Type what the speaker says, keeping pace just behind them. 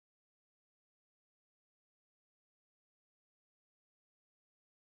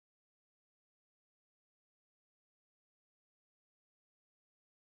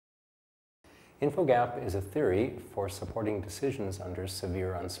Infogap is a theory for supporting decisions under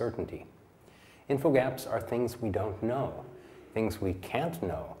severe uncertainty. Infogaps are things we don't know, things we can't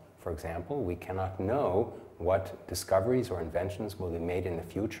know. For example, we cannot know what discoveries or inventions will be made in the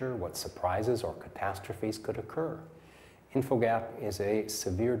future, what surprises or catastrophes could occur. Infogap is a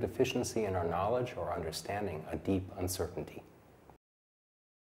severe deficiency in our knowledge or understanding, a deep uncertainty.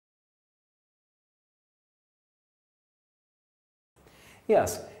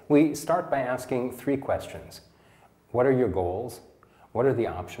 Yes, we start by asking three questions. What are your goals? What are the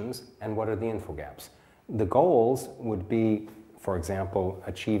options? And what are the infogaps? The goals would be, for example,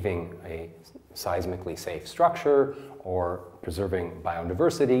 achieving a seismically safe structure or preserving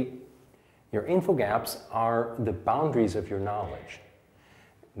biodiversity. Your infogaps are the boundaries of your knowledge.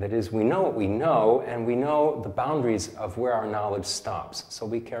 That is, we know what we know, and we know the boundaries of where our knowledge stops. So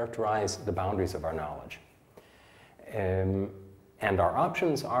we characterize the boundaries of our knowledge. And our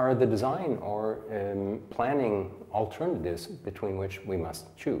options are the design or planning alternatives between which we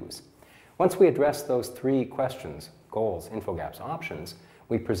must choose. Once we address those three questions, goals, infogaps, options,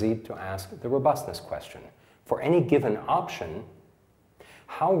 we proceed to ask the robustness question. For any given option,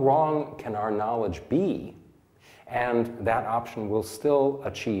 how wrong can our knowledge be, and that option will still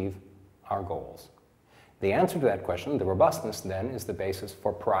achieve our goals? The answer to that question, the robustness, then, is the basis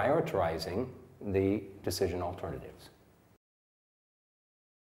for prioritizing the decision alternatives.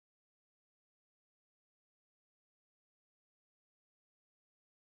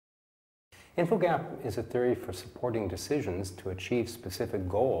 Infogap is a theory for supporting decisions to achieve specific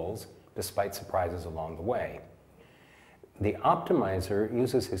goals despite surprises along the way. The optimizer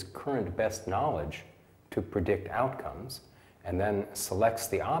uses his current best knowledge to predict outcomes and then selects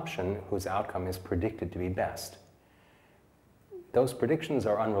the option whose outcome is predicted to be best. Those predictions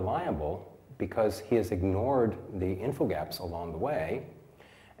are unreliable because he has ignored the infogaps along the way,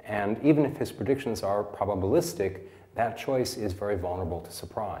 and even if his predictions are probabilistic, that choice is very vulnerable to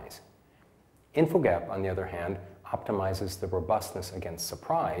surprise. Infogap, on the other hand, optimizes the robustness against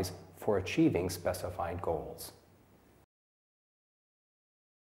surprise for achieving specified goals.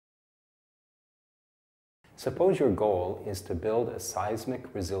 Suppose your goal is to build a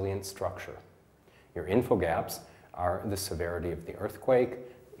seismic resilient structure. Your infogaps are the severity of the earthquake,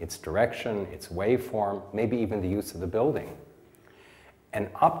 its direction, its waveform, maybe even the use of the building. An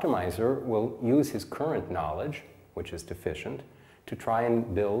optimizer will use his current knowledge, which is deficient, to try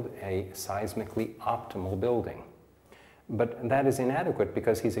and build a seismically optimal building. But that is inadequate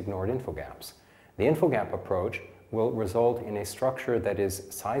because he's ignored infogaps. The infogap approach will result in a structure that is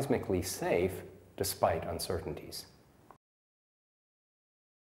seismically safe despite uncertainties.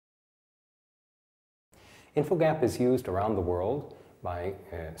 Infogap is used around the world by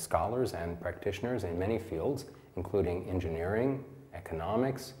scholars and practitioners in many fields, including engineering,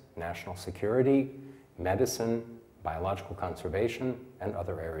 economics, national security, medicine, biological conservation, and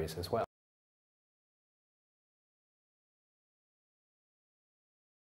other areas as well.